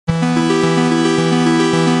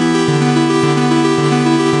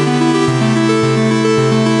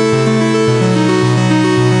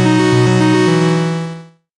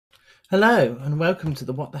Hello and welcome to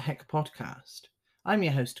the What the Heck podcast. I'm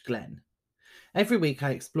your host Glenn. Every week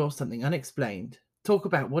I explore something unexplained, talk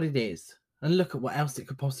about what it is, and look at what else it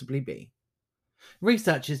could possibly be.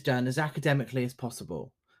 Research is done as academically as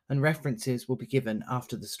possible, and references will be given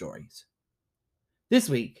after the stories. This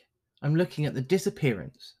week, I'm looking at the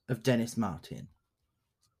disappearance of Dennis Martin.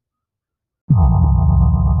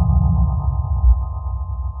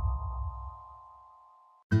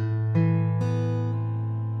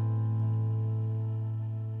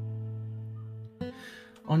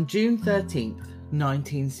 On June 13th,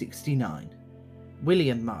 1969,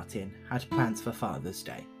 William Martin had plans for Father's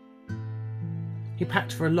Day. He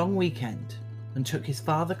packed for a long weekend and took his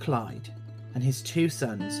father Clyde and his two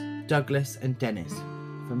sons, Douglas and Dennis,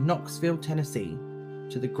 from Knoxville, Tennessee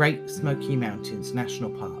to the Great Smoky Mountains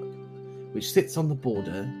National Park, which sits on the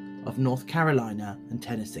border of North Carolina and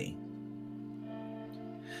Tennessee.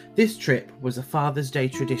 This trip was a Father's Day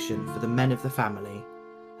tradition for the men of the family,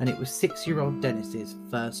 and it was 6-year-old Dennis's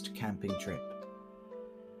first camping trip.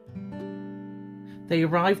 They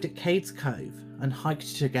arrived at Cades Cove and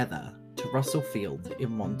hiked together to Russell Field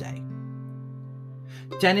in one day.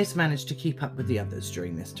 Dennis managed to keep up with the others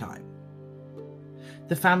during this time.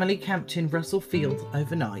 The family camped in Russell Field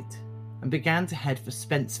overnight and began to head for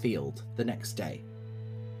Spence Field the next day.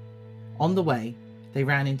 On the way, they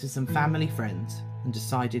ran into some family friends and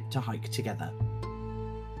decided to hike together.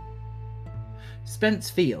 Spence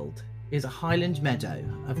Field is a highland meadow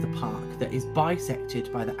of the park that is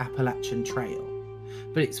bisected by the Appalachian Trail,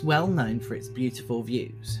 but it's well known for its beautiful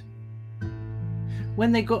views.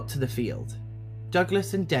 When they got to the field,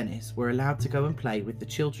 Douglas and Dennis were allowed to go and play with the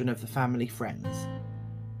children of the family friends.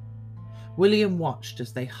 William watched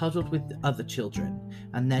as they huddled with the other children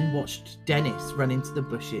and then watched Dennis run into the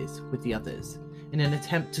bushes with the others in an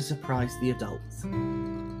attempt to surprise the adults.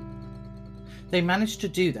 They managed to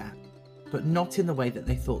do that, but not in the way that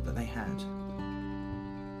they thought that they had.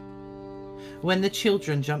 When the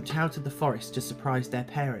children jumped out of the forest to surprise their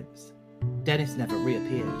parents, Dennis never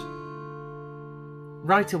reappeared.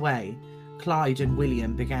 Right away, Clyde and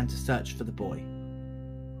William began to search for the boy.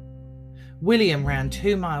 William ran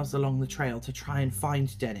 2 miles along the trail to try and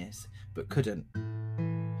find Dennis, but couldn't.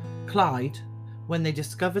 Clyde, when they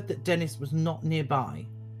discovered that Dennis was not nearby,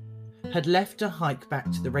 had left to hike back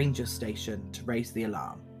to the ranger station to raise the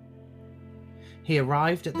alarm. He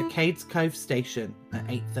arrived at the Cades Cove station at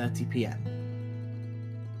 8:30 p.m.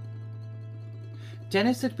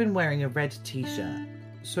 Dennis had been wearing a red t-shirt,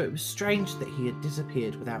 so it was strange that he had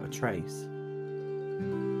disappeared without a trace.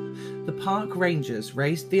 The park rangers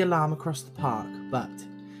raised the alarm across the park, but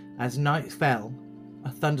as night fell, a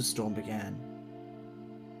thunderstorm began.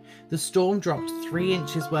 The storm dropped 3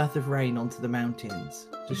 inches worth of rain onto the mountains,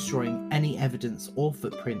 destroying any evidence or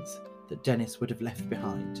footprints that Dennis would have left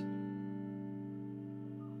behind.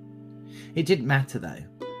 It didn't matter though.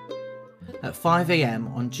 At 5 a.m.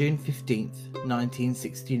 on June 15th,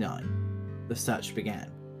 1969, the search began.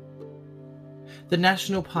 The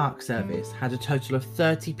National Park Service had a total of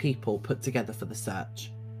 30 people put together for the search.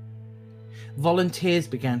 Volunteers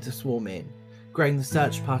began to swarm in, growing the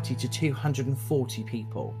search party to 240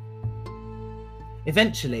 people.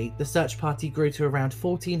 Eventually, the search party grew to around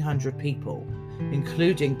 1,400 people,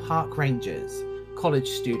 including park rangers, college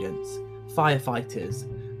students, firefighters,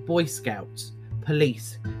 Boy Scouts,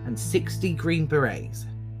 police, and 60 Green Berets.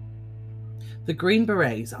 The Green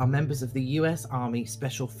Berets are members of the US Army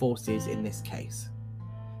Special Forces in this case.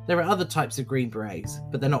 There are other types of Green Berets,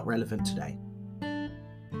 but they're not relevant today.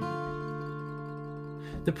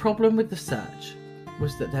 The problem with the search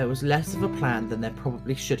was that there was less of a plan than there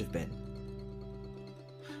probably should have been.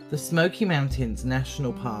 The Smoky Mountains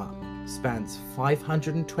National Park spans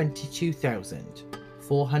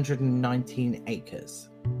 522,419 acres,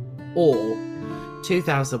 or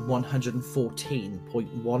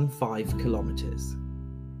 2,114.15 kilometres.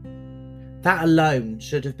 That alone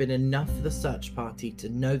should have been enough for the search party to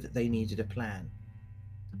know that they needed a plan.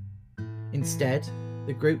 Instead,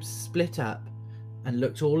 the groups split up and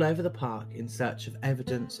looked all over the park in search of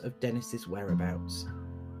evidence of Dennis's whereabouts.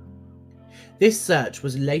 This search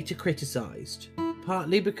was later criticised,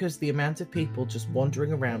 partly because the amount of people just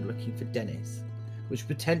wandering around looking for Dennis, which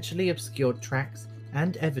potentially obscured tracks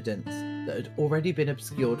and evidence that had already been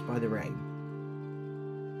obscured by the rain.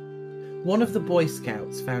 One of the Boy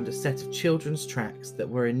Scouts found a set of children's tracks that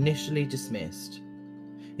were initially dismissed.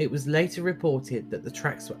 It was later reported that the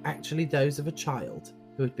tracks were actually those of a child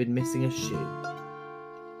who had been missing a shoe.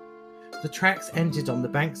 The tracks ended on the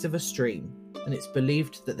banks of a stream, and it's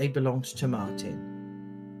believed that they belonged to Martin.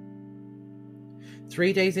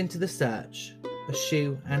 3 days into the search, a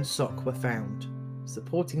shoe and sock were found,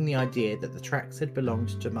 supporting the idea that the tracks had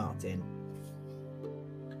belonged to Martin.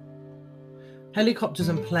 Helicopters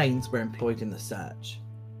and planes were employed in the search,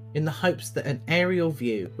 in the hopes that an aerial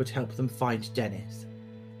view would help them find Dennis.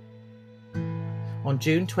 On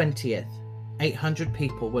June 20th, 800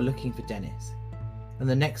 people were looking for Dennis, and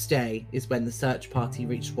the next day is when the search party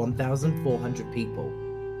reached 1,400 people.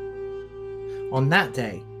 On that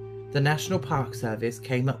day, the National Park Service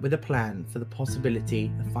came up with a plan for the possibility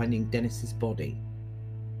of finding Dennis's body.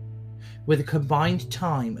 With a combined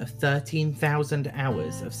time of 13,000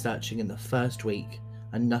 hours of searching in the first week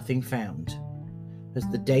and nothing found, as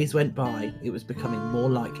the days went by, it was becoming more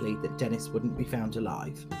likely that Dennis wouldn't be found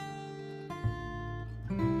alive.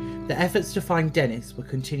 The efforts to find Dennis were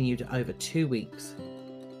continued over 2 weeks.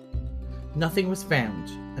 Nothing was found,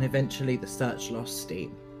 and eventually the search lost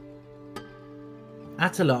steam.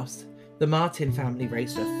 At a loss, the Martin family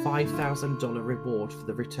raised a $5,000 reward for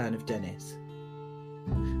the return of Dennis.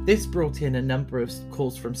 This brought in a number of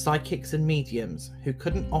calls from psychics and mediums who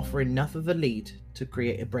couldn't offer enough of a lead to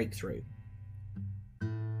create a breakthrough.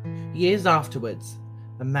 Years afterwards,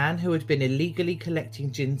 a man who had been illegally collecting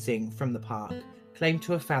ginseng from the park claimed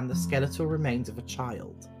to have found the skeletal remains of a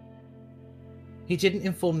child. He didn't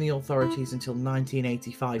inform the authorities until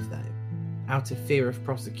 1985 though, out of fear of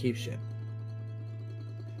prosecution.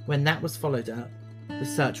 When that was followed up, the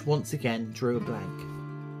search once again drew a blank.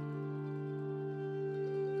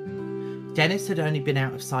 Dennis had only been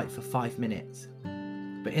out of sight for 5 minutes,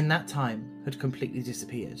 but in that time had completely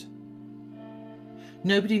disappeared.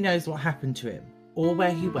 Nobody knows what happened to him or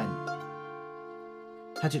where he went.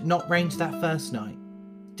 Had it not rained that first night,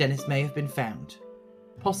 Dennis may have been found,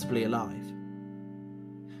 possibly alive.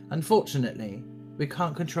 Unfortunately, we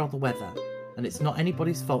can't control the weather, and it's not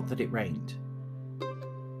anybody's fault that it rained.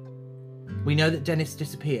 We know that Dennis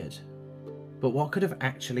disappeared, but what could have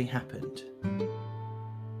actually happened?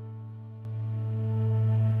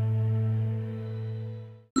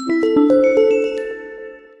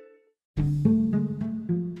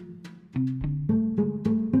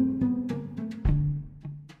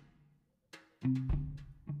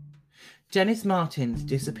 Dennis Martin's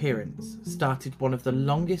disappearance started one of the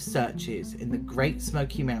longest searches in the Great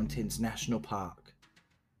Smoky Mountains National Park.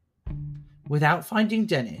 Without finding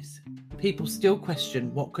Dennis, people still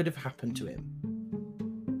question what could have happened to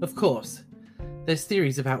him. Of course, there's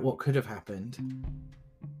theories about what could have happened.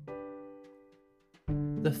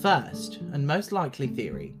 The first and most likely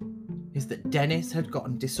theory is that Dennis had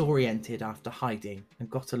gotten disoriented after hiding and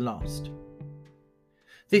gotten lost.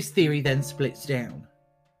 This theory then splits down.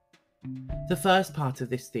 The first part of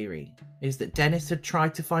this theory is that Dennis had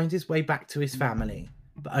tried to find his way back to his family,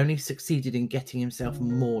 but only succeeded in getting himself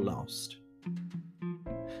more lost.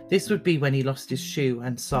 This would be when he lost his shoe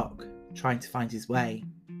and sock, trying to find his way.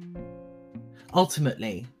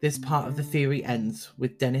 Ultimately, this part of the theory ends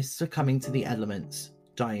with Dennis succumbing to the elements,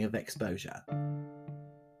 dying of exposure.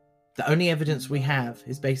 The only evidence we have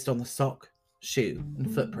is based on the sock, shoe,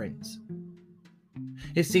 and footprints.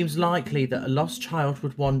 It seems likely that a lost child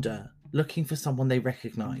would wander, looking for someone they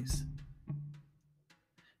recognise.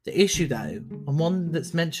 The issue, though, and one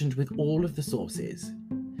that's mentioned with all of the sources,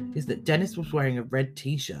 is that Dennis was wearing a red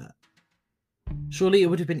t-shirt. Surely it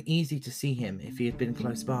would have been easy to see him if he had been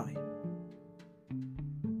close by.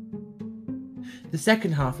 The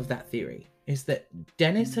second half of that theory is that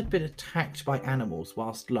Dennis had been attacked by animals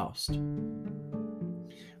whilst lost.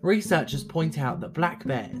 Researchers point out that black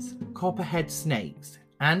bears, copperhead snakes,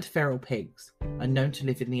 and feral pigs are known to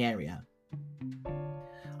live in the area.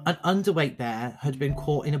 An underweight bear had been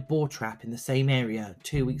caught in a boar trap in the same area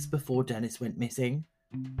 2 weeks before Dennis went missing.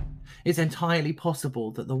 It's entirely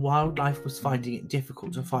possible that the wildlife was finding it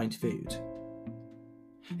difficult to find food.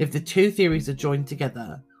 If the two theories are joined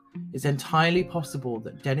together, it's entirely possible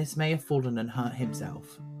that Dennis may have fallen and hurt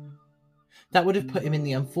himself. That would have put him in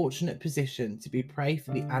the unfortunate position to be prey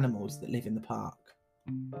for the animals that live in the park.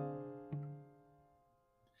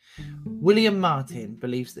 William Martin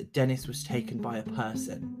believes that Dennis was taken by a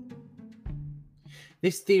person.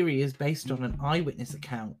 This theory is based on an eyewitness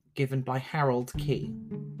account given by Harold Key.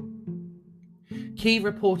 Key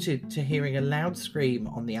reported to hearing a loud scream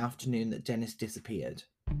on the afternoon that Dennis disappeared.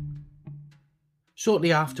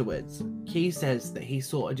 Shortly afterwards, Key says that he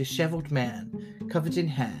saw a dishevelled man covered in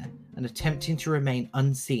hair and attempting to remain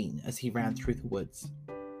unseen as he ran through the woods.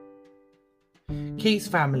 Key's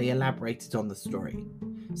family elaborated on the story,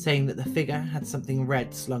 saying that the figure had something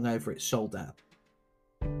red slung over its shoulder.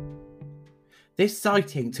 This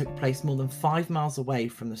sighting took place more than 5 miles away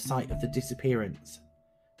from the site of the disappearance,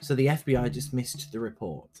 so the FBI dismissed the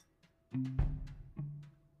report.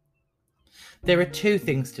 There are two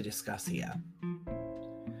things to discuss here.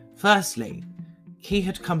 Firstly, Key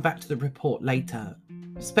had come back to the report later,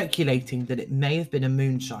 speculating that it may have been a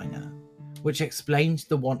moonshiner, which explained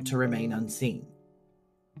the want to remain unseen.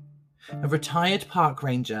 A retired park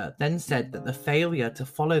ranger then said that the failure to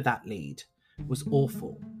follow that lead was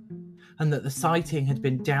awful, and that the sighting had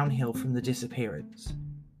been downhill from the disappearance.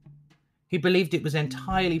 He believed it was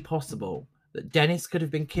entirely possible that Dennis could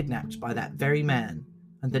have been kidnapped by that very man,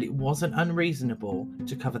 and that it wasn't unreasonable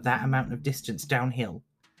to cover that amount of distance downhill,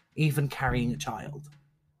 even carrying a child.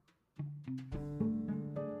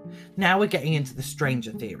 Now we're getting into the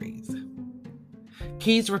stranger theories.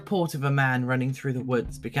 Key's report of a man running through the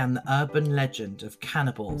woods began the urban legend of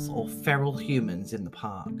cannibals or feral humans in the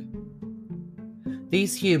park.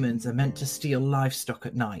 These humans are meant to steal livestock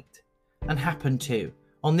at night, and happen to,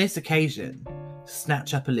 on this occasion,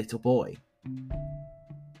 snatch up a little boy.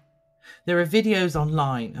 There are videos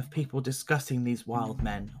online of people discussing these wild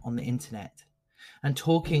men on the internet, and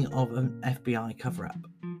talking of an FBI cover-up.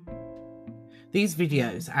 These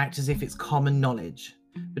videos act as if it's common knowledge,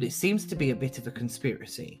 but it seems to be a bit of a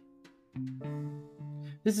conspiracy.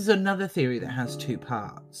 This is another theory that has two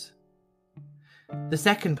parts. The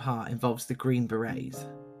second part involves the Green Berets.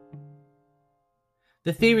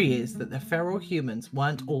 The theory is that the feral humans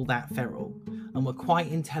weren't all that feral and were quite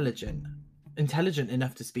intelligent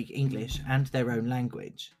enough to speak English and their own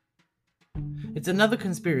language. It's another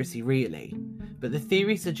conspiracy really, but the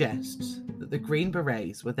theory suggests that the Green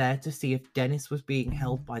Berets were there to see if Dennis was being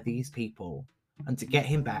held by these people and to get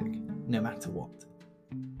him back no matter what.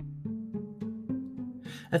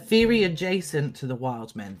 A theory adjacent to the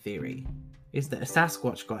wild men theory is that a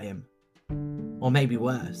Sasquatch got him, or maybe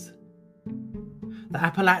worse. The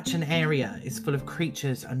Appalachian area is full of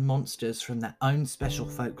creatures and monsters from their own special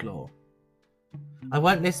folklore. I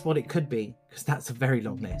won't list what it could be, because that's a very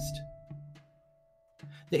long list.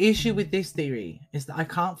 The issue with this theory is that I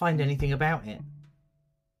can't find anything about it.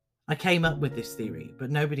 I came up with this theory, but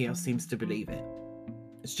nobody else seems to believe it.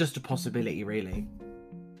 It's just a possibility, really.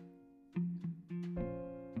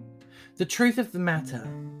 The truth of the matter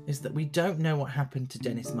is that we don't know what happened to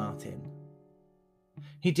Dennis Martin.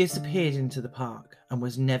 He disappeared into the park and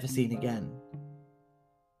was never seen again.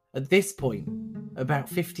 At this point, about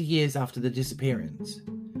 50 years after the disappearance,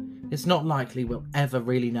 it's not likely we'll ever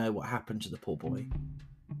really know what happened to the poor boy.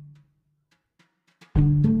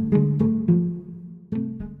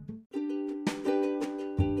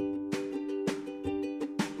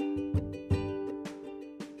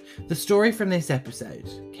 The story from this episode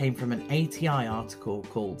came from an ATI article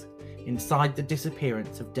called Inside the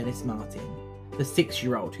Disappearance of Dennis Martin, the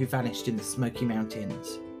 6-year-old who vanished in the Smoky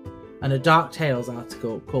Mountains, and a Dark Tales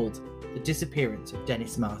article called The Disappearance of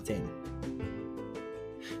Dennis Martin.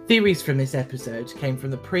 Theories from this episode came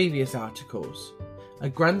from the previous articles, a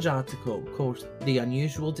grunge article called The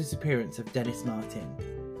Unusual Disappearance of Dennis Martin,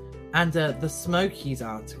 and The Smokies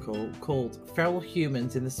article called Feral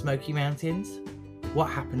Humans in the Smoky Mountains, What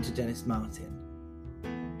Happened to Dennis Martin.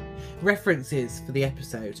 References for the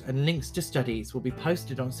episode and links to studies will be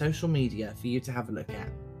posted on social media for you to have a look at.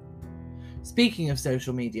 Speaking of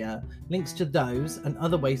social media, links to those and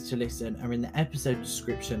other ways to listen are in the episode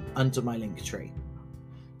description under my link tree.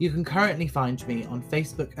 You can currently find me on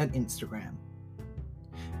Facebook and Instagram.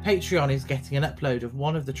 Patreon is getting an upload of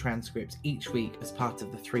one of the transcripts each week as part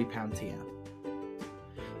of the £3 tier.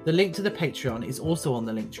 The link to the Patreon is also on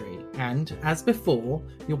the link tree, and, as before,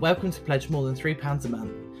 you're welcome to pledge more than £3 a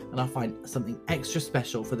month, and I'll find something extra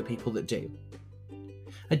special for the people that do.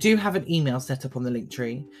 I do have an email set up on the link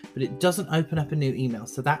tree, but it doesn't open up a new email,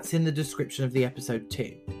 so that's in the description of the episode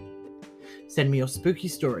too. Send me your spooky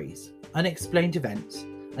stories, unexplained events,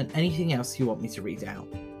 and anything else you want me to read out.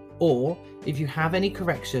 Or, if you have any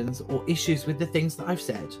corrections or issues with the things that I've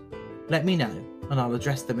said, let me know, and I'll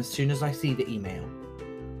address them as soon as I see the email.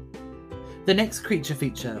 The next creature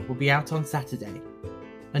feature will be out on Saturday,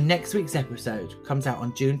 and next week's episode comes out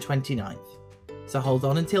on June 29th, so hold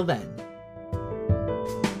on until then.